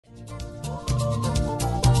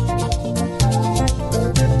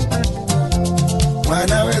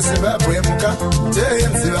Zimbabwe muka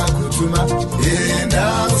tenzi vakutuma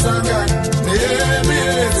enda usangana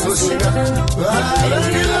nemezosvika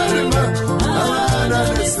varangi varima vana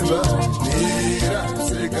nesimba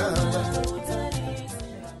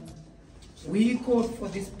We called for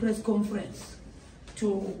this press conference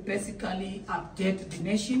to basically update the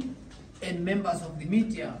nation and members of the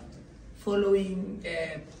media following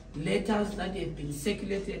letters that have been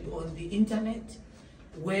circulated on the internet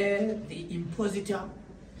where the impositor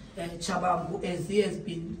Chabangu, as he has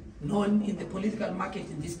been known in the political market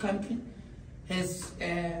in this country, has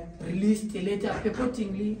released a letter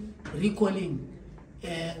purportedly recalling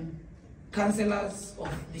councillors of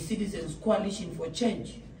the Citizens Coalition for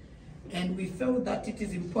Change. And we felt that it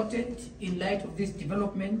is important, in light of this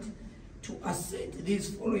development, to assert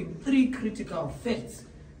these following three critical facts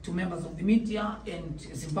to members of the media and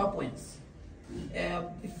Zimbabweans.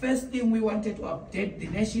 The first thing we wanted to update the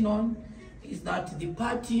nation on is that the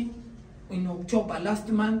party, in October last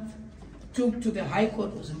month, took to the High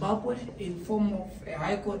Court of Zimbabwe in form of a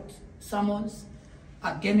High Court summons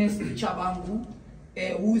against Chabangu,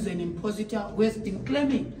 who is an impositor who has been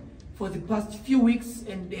claiming for the past few weeks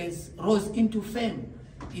and has rose into fame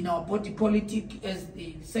in our body politic as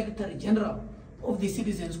the Secretary General of the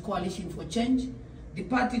Citizens Coalition for Change. The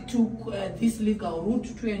party took this legal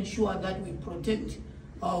route to ensure that we protect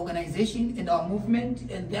our organization and our movement,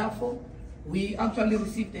 and therefore we actually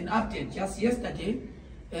received an update just yesterday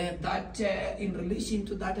that in relation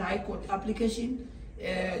to that High Court application,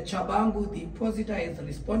 Chabangu, the impositor, has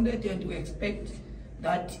responded, and we expect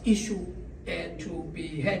that issue to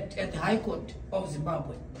be heard at the High Court of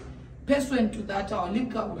Zimbabwe. Pursuant to that, our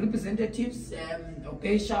legal representatives,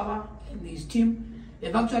 Shava and his team,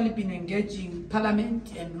 have actually been engaging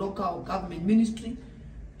Parliament and local government ministry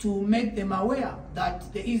to make them aware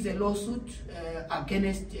that there is a lawsuit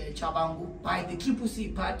against Chabangu by the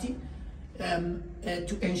CCC party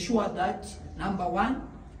to ensure that, number one,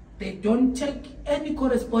 they don't take any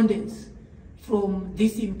correspondence from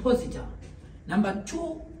this impositor. Number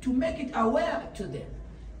two, to make it aware to them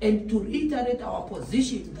and to reiterate our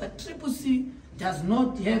position that CCC does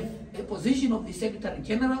not have a position of the Secretary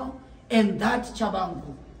General, and that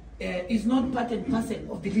Chabangu is not part and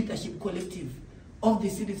parcel of the leadership collective of the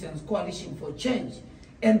Citizens Coalition for Change.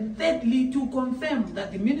 And thirdly, to confirm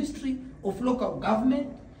that the Ministry of Local Government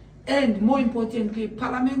and, more importantly,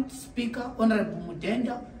 Parliament Speaker Honorable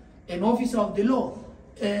Mudenda, an officer of the law,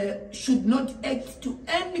 should not act to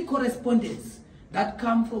any correspondence that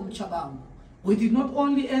come from Chabangu. We did not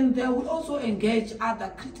only end there, we also engage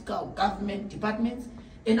other critical government departments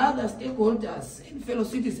and other stakeholders and fellow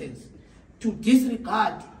citizens to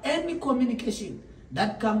disregard any communication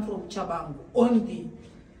that come from Chabangu on the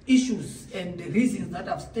issues and the reasons that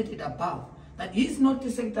I've stated above. That he is not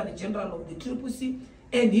the Secretary General of the CCC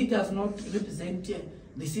and he does not represent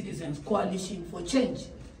the Citizens Coalition for Change.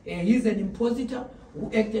 He is an impositor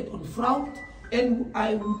who acted on fraud. And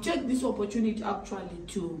I will take this opportunity actually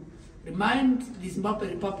to remind the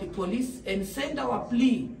Zimbabwe Republic Police and send our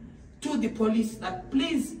plea to the police that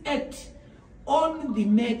please act on the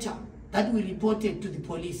matter that we reported to the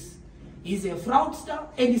police. He's a fraudster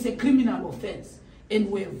and it's a criminal offense. And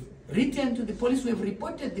we've written to the police, we've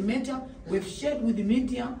reported the matter, we've shared with the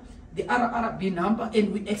media the RRB number,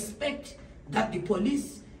 and we expect that the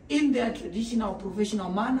police, in their traditional professional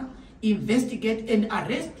manner, investigate and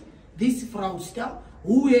arrest this fraudster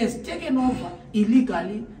who has taken over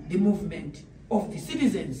illegally the movement of the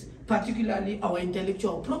citizens, particularly our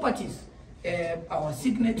intellectual properties, our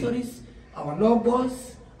signatories, our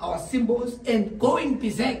logos, our symbols, and going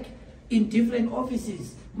berserk in different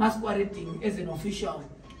offices, masquerading as an official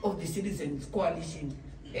of the Citizens Coalition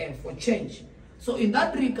for Change. So in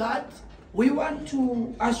that regard, we want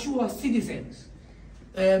to assure citizens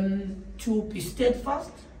to be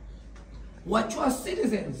steadfast. What our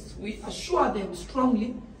citizens, we assure them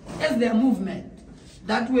strongly as their movement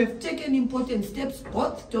that we have taken important steps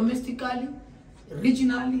both domestically,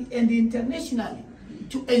 regionally, and internationally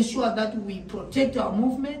to ensure that we protect our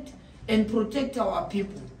movement and protect our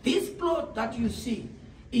people. This plot that you see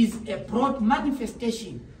is a broad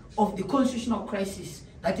manifestation of the constitutional crisis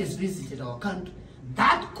that has visited our country.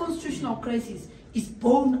 That constitutional crisis is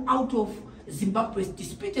born out of Zimbabwe's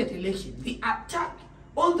disputed election. The attack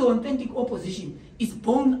on the authentic opposition is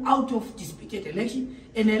born out of disputed election,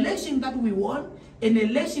 an election that we won, an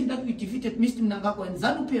election that we defeated Mr. Mnangagwa and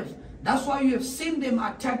ZANU-PF. That's why you have seen them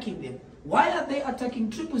attacking them. Why are they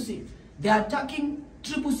attacking CCC? They are attacking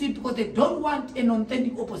CCC because they don't want an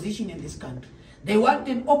authentic opposition in this country. They want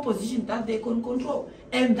an opposition that they can control.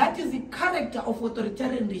 And that is the character of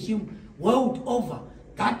authoritarian regime world over.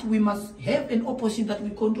 that we must have an opposition that we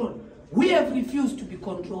control. We have refused to be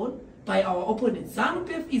controlled by our opponents.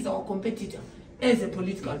 ZANU-PF is our competitor as a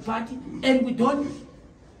political party, and we don't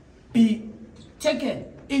be taken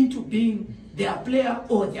into being their player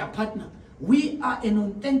or their partner. We are an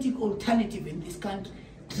authentic alternative in this country,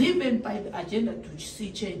 driven by the agenda to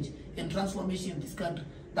see change and transformation in this country.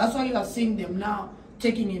 That's why you are seeing them now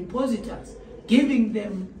taking impositors, giving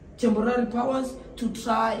them temporary powers to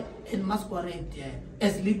try and masquerade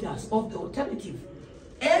as leaders of the alternative.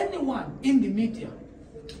 Anyone in the media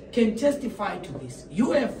can testify to this.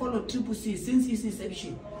 You have followed CCC since its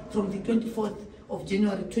inception from the 24th of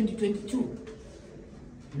January 2022.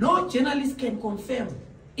 No journalist can confirm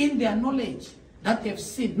in their knowledge that they've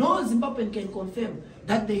seen, no Zimbabwean can confirm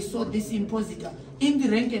that they saw this impositor in the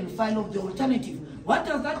rank and file of the alternative. What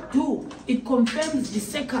does that do? It confirms the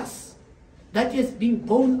circus that is being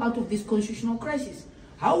born out of this constitutional crisis.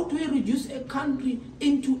 How do we reduce a country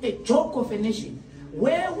into a joke of a nation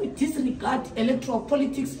where we disregard electoral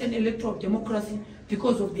politics and electoral democracy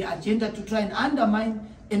because of the agenda to try and undermine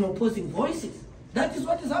and opposing voices? That is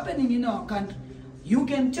what is happening in our country. You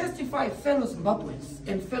can testify, fellow Zimbabweans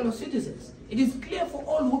and fellow citizens. It is clear for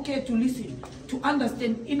all who care to listen, to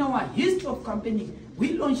understand. In our history of campaigning,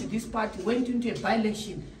 we launched this party, went into a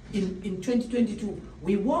by-election in 2022.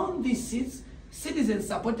 We won these seats. Citizens,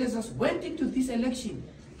 supporters us, went into this election,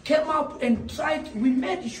 came up and tried. We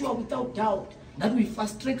made sure without doubt that we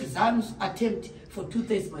fast-tracked ZANU's attempt for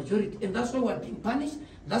 2/3 majority. And that's why we're being punished.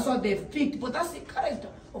 That's why they've picked. But that's the character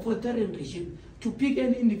of authoritarian regime, to pick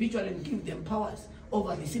any individual and give them powers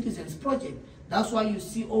over the citizens' project. That's why you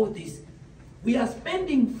see all this. We are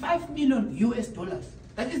spending $5 million US.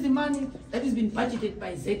 That is the money that has been budgeted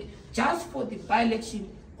by ZEC just for the by-election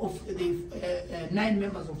of the 9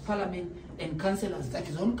 members of parliament and councillors that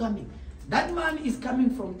is oncoming. That money is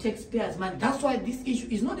coming from taxpayers' money. That's why this issue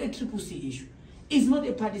is not a CCC issue. It's not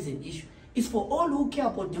a partisan issue. It's for all who care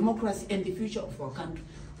about democracy and the future of our country.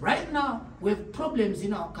 Right now, we have problems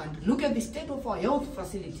in our country. Look at the state of our health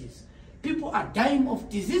facilities. People are dying of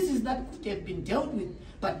diseases that could have been dealt with,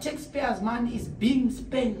 but taxpayers' money is being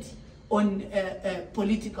spent on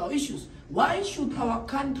political issues. Why should our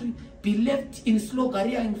country be left in slow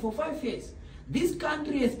careering for 5 years? This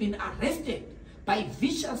country has been arrested by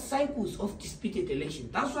vicious cycles of disputed election.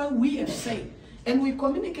 That's why we have said, and we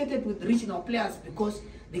communicated with regional players, because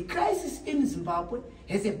the crisis in Zimbabwe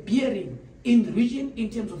has a bearing in the region in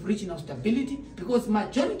terms of regional stability, because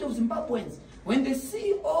majority of Zimbabweans, when they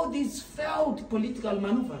see all these failed political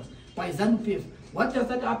maneuvers by ZANU-PF, what does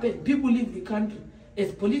that happen? People leave the country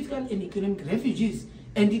as political and economic refugees,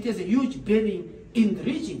 and it has a huge bearing in the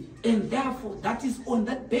region. And therefore, that is on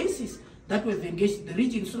that basis that we've engaged the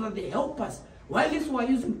region, so that they help us. While we are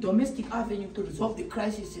using domestic avenue to resolve the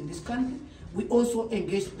crisis in this country, we also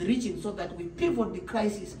engage the region so that we pivot the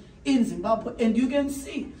crisis in Zimbabwe. And you can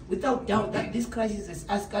see without doubt that this crisis has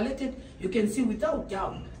escalated. You can see without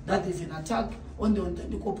doubt that there's an attack on the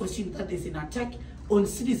authentic opposition, that there's an attack on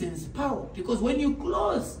citizens' power. Because when you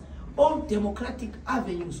close all democratic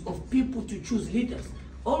avenues of people to choose leaders,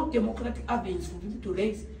 all democratic avenues for people to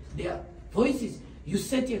raise their voices, you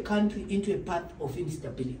set a country into a path of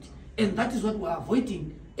instability. And that is what we're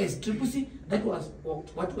avoiding as CCC. That was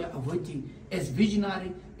what we're avoiding as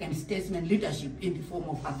visionary and statesman leadership in the form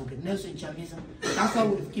of Advocate Nelson Chamisa. That's why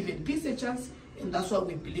we've given peace a chance, and that's why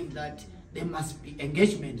we believe that there must be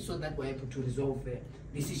engagement so that we're able to resolve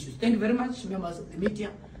these issues. Thank you very much, members of the media.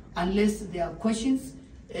 Unless there are questions,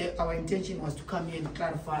 our intention was to come here and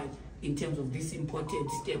clarify in terms of this important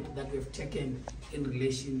step that we've taken in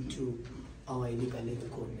relation to our illegal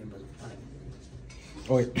electoral members of parliament.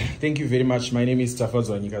 Oh, thank you very much. My name is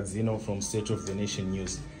Tafazo Nikadzino from State of the Nation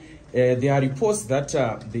News. There are reports that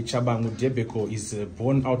the Chabangu Debeko is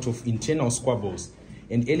born out of internal squabbles.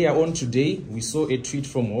 And earlier on today, we saw a tweet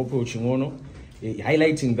from Hope Ochingono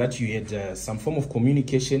highlighting that you had some form of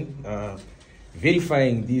communication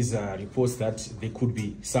verifying these reports that there could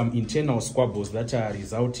be some internal squabbles that are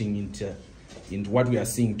resulting in what we are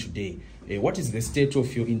seeing today. What is the state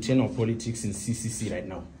of your internal politics in CCC right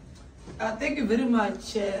now? Thank you very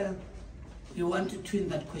much. You want to twin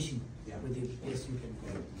that question? Yeah. With it? Yes, you can.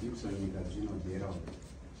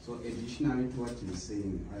 So additionally to what you're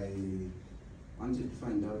saying, I wanted to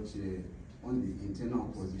find out on the internal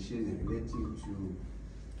position relating to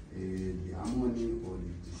the harmony or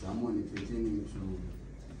the disharmony pertaining to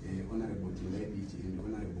Honorable Dilebiti and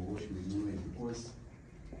Honorable Washman, because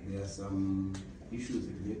there are some issues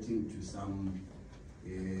relating to some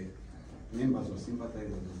members or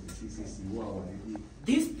sympathizers of the CCC who are already...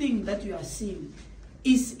 This thing that you are seeing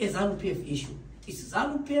is a ZANU-PF issue. It's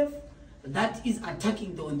ZANU-PF that is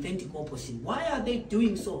attacking the authentic opposition. Why are they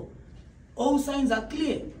doing so? All signs are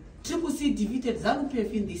clear. CCC defeated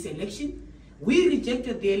ZANU-PF in this election. We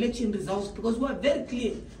rejected the election results because we are very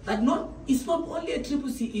clear that it's not only a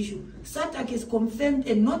CCC issue. SADC has confirmed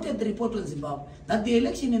and noted the report on Zimbabwe that the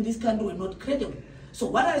election in this country were not credible. So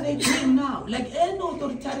what are they doing now? Like any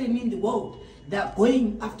authoritarian in the world, they are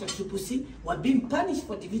going after CCC, were being punished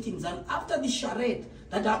for defeating ZANU after the charade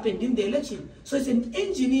that happened in the election. So it's an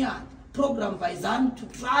engineered program by ZANU to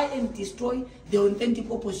try and destroy the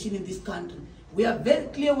authentic opposition in this country. We are very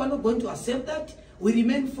clear we're not going to accept that. We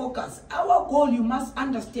remain focused. Our goal, you must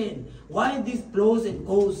understand why these blows and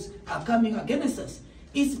goals are coming against us.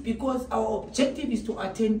 It's because our objective is to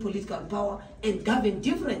attain political power and govern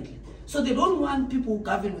differently. So they don't want people who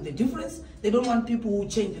govern with a difference. They don't want people who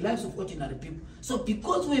change the lives of ordinary people. So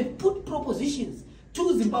because we have put propositions to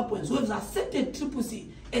Zimbabweans who have accepted CCC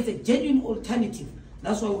as a genuine alternative,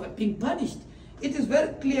 that's why we are being punished. It is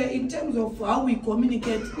very clear in terms of how we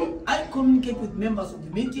communicate. I communicate with members of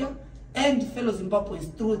the media and fellow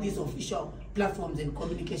Zimbabweans through these official platforms and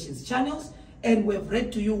communications channels. And we have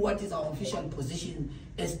read to you what is our official position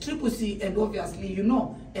as CCC. And obviously, you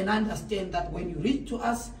know and understand that when you reach to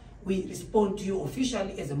us, we respond to you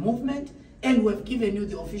officially as a movement. And we have given you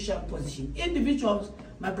the official position. Individuals,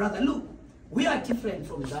 my brother, look, we are different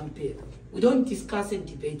from ZANU-PF. We don't discuss and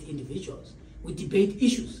debate individuals. We debate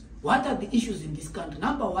issues. What are the issues in this country?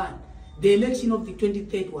 Number one, the election of the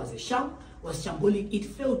 23rd was a sham, was shambolic. It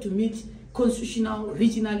failed to meet constitutional,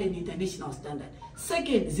 regional, and international standards.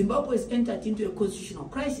 Second, Zimbabwe has entered into a constitutional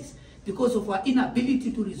crisis because of our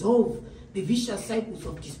inability to resolve the vicious cycles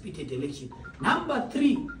of disputed election. Number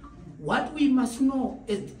three, what we must know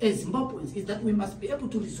as Zimbabweans is that we must be able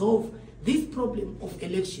to resolve this problem of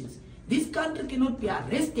elections. This country cannot be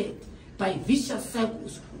arrested by vicious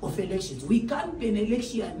cycles of elections. We can't be an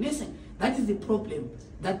election nation. That is the problem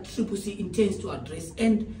that CCC intends to address.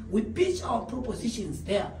 And we pitch our propositions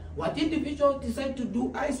there. What individuals decide to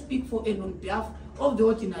do, I speak for and on behalf of the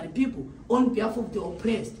ordinary people, on behalf of the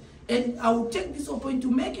oppressed. And I will take this opportunity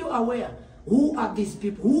to make you aware who are these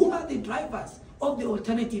people, who are the drivers of the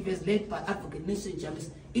alternative as led by Advocate Nelson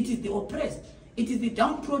James. It is the oppressed. It is the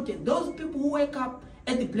downtrodden. Those people who wake up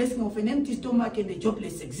at the blessing of an empty stomach and a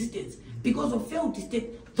jobless existence because of failed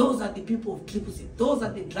state. Those are the people of CCC. Those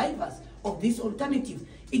are the drivers of this alternative.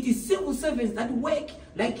 It is civil servants that work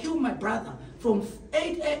like you, my brother, from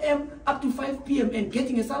 8 a.m. up to 5 p.m. and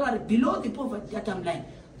getting a salary below the poverty line.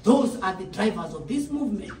 Those are the drivers of this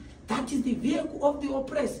movement. That is the vehicle of the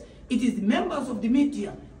oppressed. It is the members of the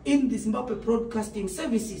media in the Zimbabwe broadcasting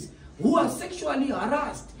services who are sexually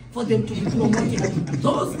harassed for them to be promoted.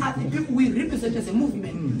 Those are the people we represent as a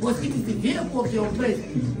movement, because it is the vehicle of the oppressed.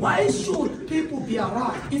 Why should people be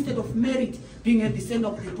harassed instead of merit being at the center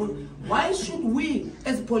of the politics? Why should we,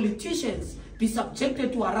 as politicians, be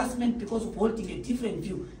subjected to harassment because of holding a different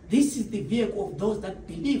view? This is the vehicle of those that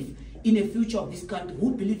believe in a future of this country,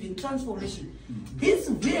 who believe in transformation. This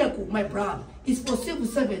vehicle, my brother, is for civil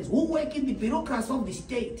servants who work in the bureaucracy of the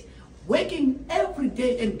state, working every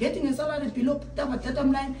day and getting a salary below the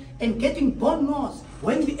line and getting bonus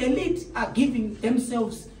when the elite are giving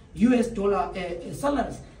themselves US dollar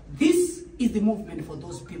salaries. This is the movement for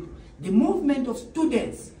those people. The movement of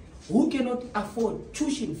students who cannot afford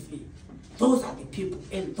tuition fee. Those are the people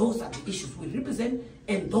and those are the issues we represent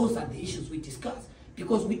and those are the issues we discuss.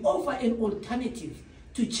 Because we offer an alternative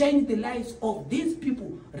to change the lives of these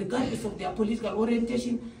people, regardless of their political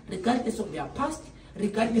orientation, regardless of their past,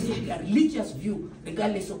 regardless of their religious view,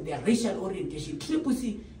 regardless of their racial orientation.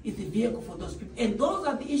 CCC is the vehicle for those people. And those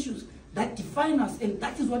are the issues that define us, and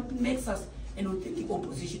that is what makes us an authentic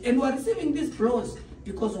opposition. And we are receiving these blows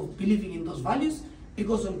because of believing in those values,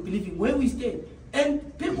 because of believing where we stand.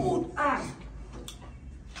 And people would ask,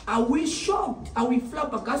 are we shocked? Are we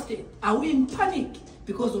flabbergasted? Are we in panic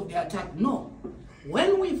because of the attack? No.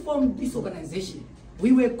 When we formed this organization,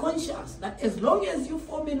 we were conscious that as long as you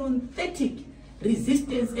form an authentic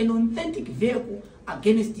resistance, an authentic vehicle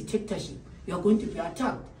against dictatorship, you are going to be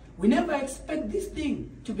attacked. We never expect this thing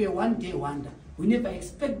to be a one-day wonder. We never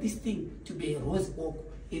expect this thing to be a rose walk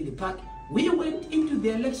in the park. We went into the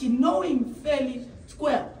election knowing fairly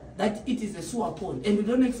square that it is a sewer pond, and we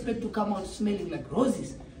don't expect to come out smelling like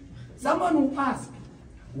roses. Someone will ask,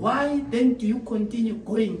 why then do you continue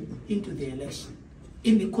going into the election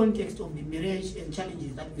in the context of the mirage and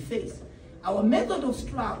challenges that we face? Our method of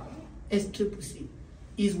struggle as CCC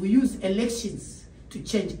is we use elections to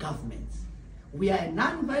change governments. We are a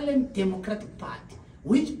non-violent democratic party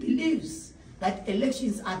which believes that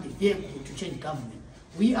elections are the vehicle to change government.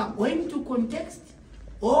 We are going to contest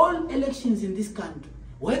all elections in this country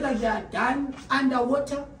whether they are done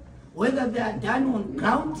underwater, whether they are done on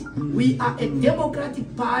ground. We are a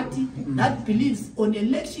democratic party that believes on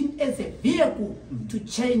election as a vehicle to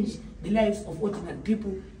change the lives of ordinary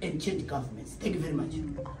people and change governments. Thank you very much.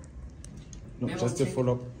 No, just a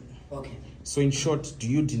follow-up. Okay. So in short, do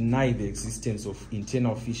you deny the existence of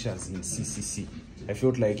internal officials in CCC? I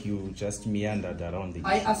felt like you just meandered around the issue.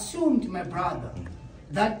 I assumed, my brother,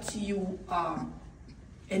 that you are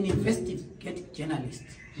an investigative journalist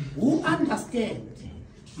who understands,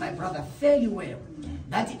 my brother, fairly well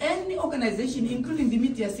that any organization, including the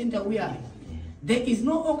media center we are in, there is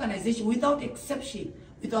no organization without exception,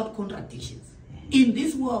 without contradictions. In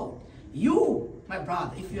this world, you, my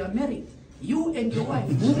brother, if you are married, you and your wife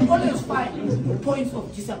will always find points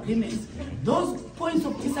of disagreement. Those points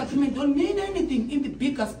of disagreement don't mean anything in the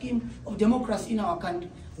bigger scheme of democracy in our country.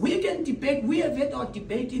 We can debate, we have had our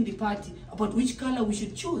debate in the party about which color we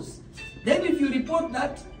should choose. Then if you report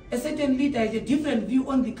that a certain leader has a different view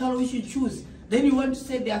on the color we should choose, then you want to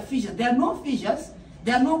say there are fissures. There are no fissures,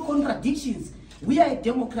 there are no contradictions. We are a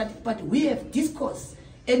democratic party, we have discourse,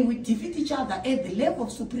 and we defeat each other at the level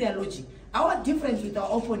of superior logic. Our difference with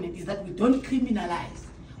our opponent is that we don't criminalize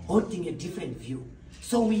holding a different view.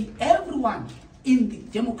 So everyone in the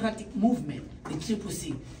democratic movement, the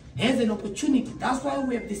CCC, has an opportunity. That's why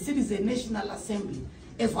we have the Citizen National Assembly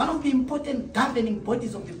as one of the important governing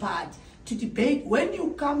bodies of the party to debate. When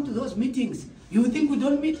you come to those meetings, you think we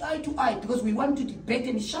don't meet eye to eye because we want to debate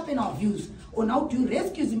and sharpen our views on how to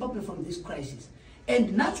rescue Zimbabwe from this crisis.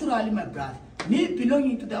 And naturally, my brother, me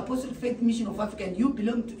belonging to the Apostolic Faith Mission of Africa and you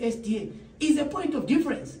belong to SDA is a point of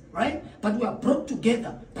difference, right? But we are brought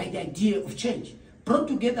together by the idea of change, brought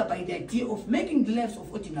together by the idea of making the lives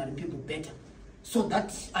of ordinary people better. So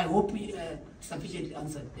that, I hope, we sufficiently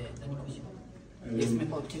answered that question. Yes,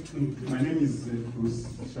 my name is Bruce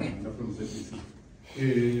Shamanda from ZBC.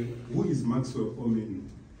 Who is Maxwell Omen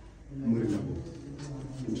Murenabo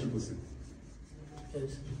in CCC?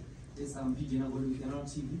 Yes, I'm PJ Nagolo with General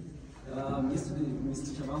TV. Yesterday, Mr.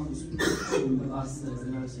 Chabangu spoke to us as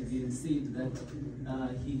General TV and said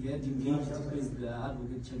that he had engaged with the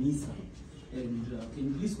advocate Chamisa. And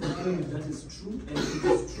can you please confirm if that is true? And if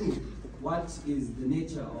it is true, what is the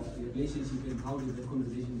nature of the relationship and how did the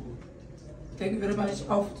conversation go? Thank you very much.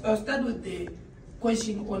 I'll start with the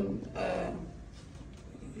question on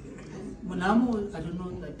Munamo. I don't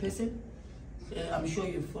know that person. I'm sure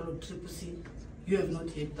you followed CCC. You have not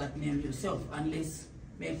heard that name yourself, unless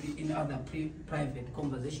maybe in other private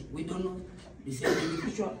conversation. We don't know the same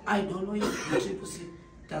individual. I don't know if the CCC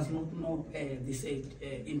does not know the same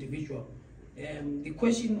individual. The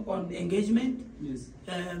question on engagement. Yes.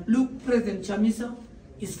 Look, President Chamisa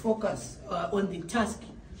is focused on the task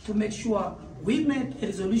to make sure we made a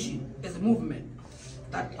resolution as a movement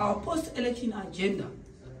that our post-election agenda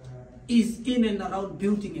is in and around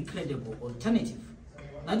building a credible alternative.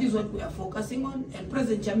 That is what we are focusing on, and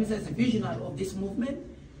President Chamisa, as a visionary of this movement,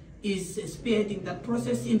 is spearheading that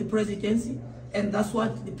process in the presidency, and that's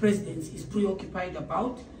what the presidency is preoccupied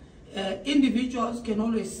about. Individuals can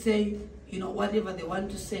always say, whatever they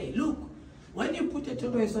want to say. Look, when you put a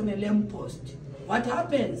tortoise on a lamppost, what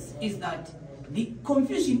happens is that the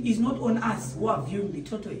confusion is not on us who are viewing the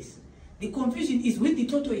tortoise. The confusion is with the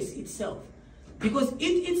tortoise itself. Because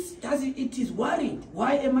it is worried.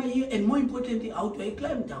 Why am I here? And more importantly, how do I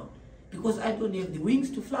climb down? Because I don't have the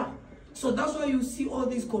wings to fly. So that's why you see all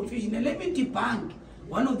this confusion. And let me debunk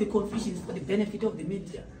one of the confusions for the benefit of the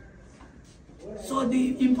media. So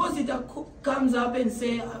the impositor comes up and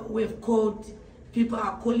says, we've called, people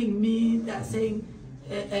are calling me, they're saying,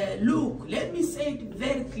 look, let me say it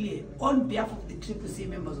very clear on behalf of the CCC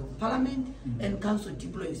members of parliament and council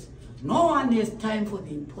deployees. No one has time for the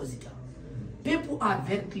impositor. People are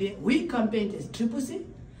very clear. We campaigned as CCC.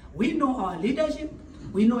 We know our leadership.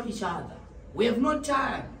 We know each other. We have no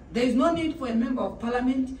time. There is no need for a member of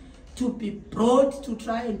parliament to be brought to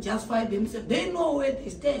try and justify themselves. They know where they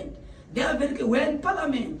stand. They are very clear. We're in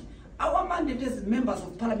parliament. Our mandate as members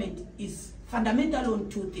of parliament is fundamental on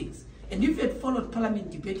two things. And if you had followed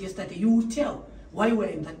parliament debate yesterday, you would tell why we're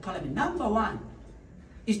in that parliament. Number one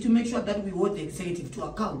is to make sure that we hold the executive to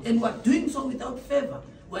account. And we're doing so without favor.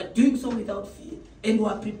 We're doing so without fear, and we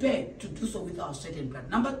are prepared to do so with our certain plan.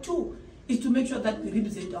 Number two is to make sure that we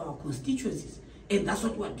represent our constituencies, and that's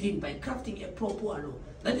what we're doing by crafting a proper law.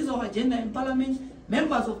 That is our agenda in parliament.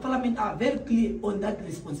 Members of parliament are very clear on that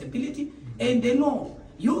responsibility, and they know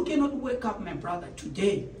you cannot wake up, my brother,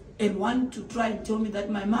 today and want to try and tell me that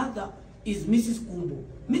my mother is Mrs. Gumbo.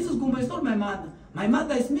 Mrs. Gumbo is not my mother. My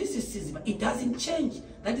mother is Mrs. Siziba. It doesn't change.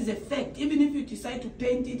 That is a fact. Even if you decide to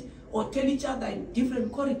paint it or tell each other in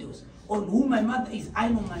different corridors on who my mother is. I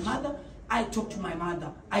know my mother, I talk to my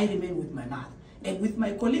mother, I remain with my mother. And with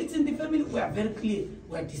my colleagues in the family, we are very clear,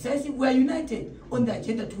 we are decisive, we are united on the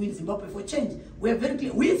agenda to win Zimbabwe for change. We are very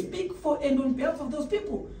clear. We speak for and on behalf of those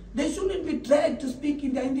people. They shouldn't be dragged to speak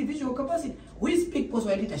in their individual capacity. We speak because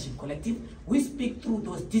we are a leadership collective. We speak through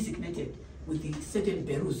those designated with the certain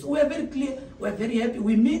bureaus. So we are very clear, we are very happy.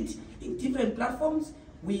 We meet in different platforms.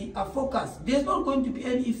 We are focused. There's not going to be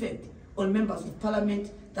any effect on members of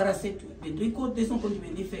parliament that are said to have been recalled. There's not going to be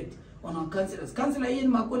any effect on our councillors. Councillor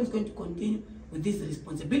Ian Makol is going to continue with these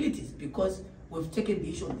responsibilities because we've taken the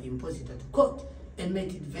issue of the impositor to court and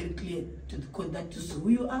made it very clear to the court that to see who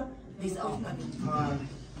you are, these are our avenues.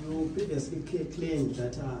 You previously claimed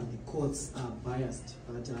that the courts are biased,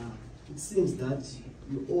 but it seems that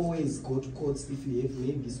you always go to courts if you have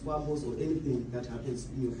maybe squabbles or anything that happens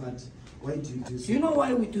in your party. Why do you do so? Do you know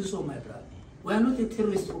why we do so, my brother? We are not a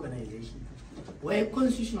terrorist organization. We're a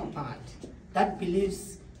constitutional party that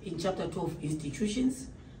believes in Chapter 12 institutions,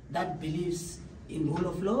 that believes in rule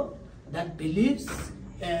of law, that believes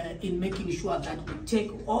in making sure that we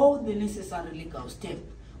take all the necessary legal steps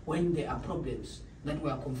when there are problems that we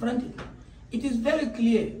are confronted with. It is very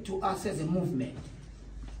clear to us as a movement.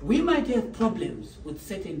 We might have problems with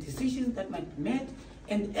certain decisions that might be made,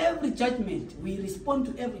 and every judgment, we respond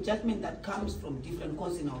to every judgment that comes from different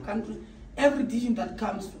courts in our country, every decision that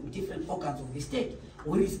comes from different organs of the state.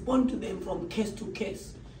 We respond to them from case to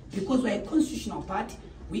case. Because we're a constitutional party,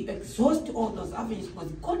 we exhaust all those avenues because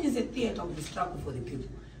the court is a theater of the struggle for the people.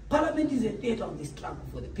 Parliament is a theater of the struggle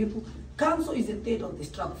for the people. Council is a theater of the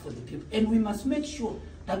struggle for the people. And we must make sure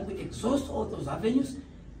that we exhaust all those avenues.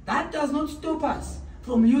 That does not stop us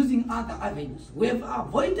from using other avenues. We have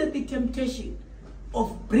avoided the temptation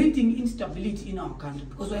of breeding instability in our country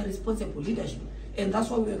because we are responsible leadership. And that's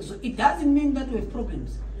why we exhaust. It doesn't mean that we have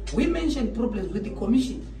problems. We mentioned problems with the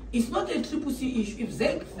commission. It's not a CCC issue. If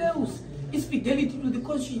ZEC fails its fidelity to the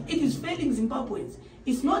constitution, it is failing Zimbabweans.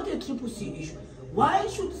 It's not a CCC issue. Why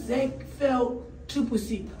should ZEC fail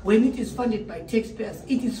CCC when it is funded by taxpayers?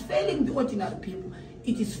 It is failing the ordinary people.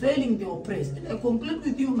 It is failing the oppressed. And I conclude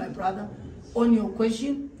with you, my brother, on your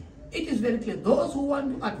question. It is very clear. Those who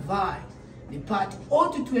want to advise the party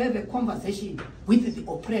ought to have a conversation with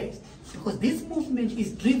the oppressed, because this movement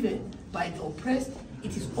is driven by the oppressed.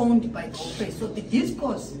 It is owned by the oppressed. So the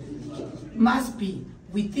discourse must be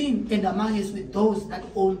within and among us with those that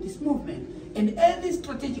own this movement. And every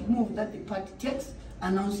strategic move that the party takes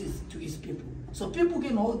announces to its people. So people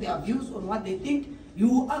can hold their views on what they think.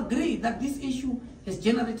 You agree that this issue has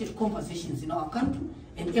generated conversations in our country,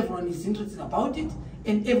 and everyone is interested about it,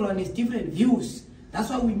 and everyone has different views. That's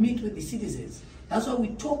why we meet with the citizens. That's why we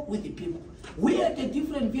talk with the people. We had a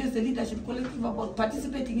different view as the leadership collective about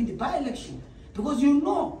participating in the by-election, because you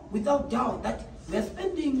know, without doubt, that we are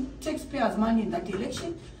spending taxpayers' money in that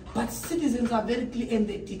election, but citizens are very clear and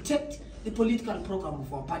they detect the political program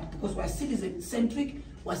of our party, because we are citizen-centric,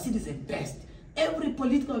 we are citizen-based. Every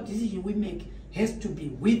political decision we make has to be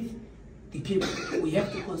with the people. We have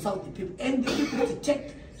to consult the people, and the people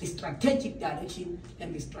detect the strategic direction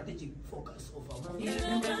and the strategic focus of our party.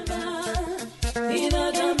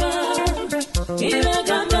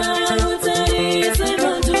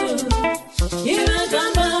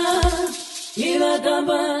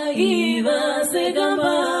 Iva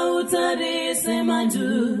segamba utarise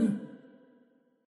mandu.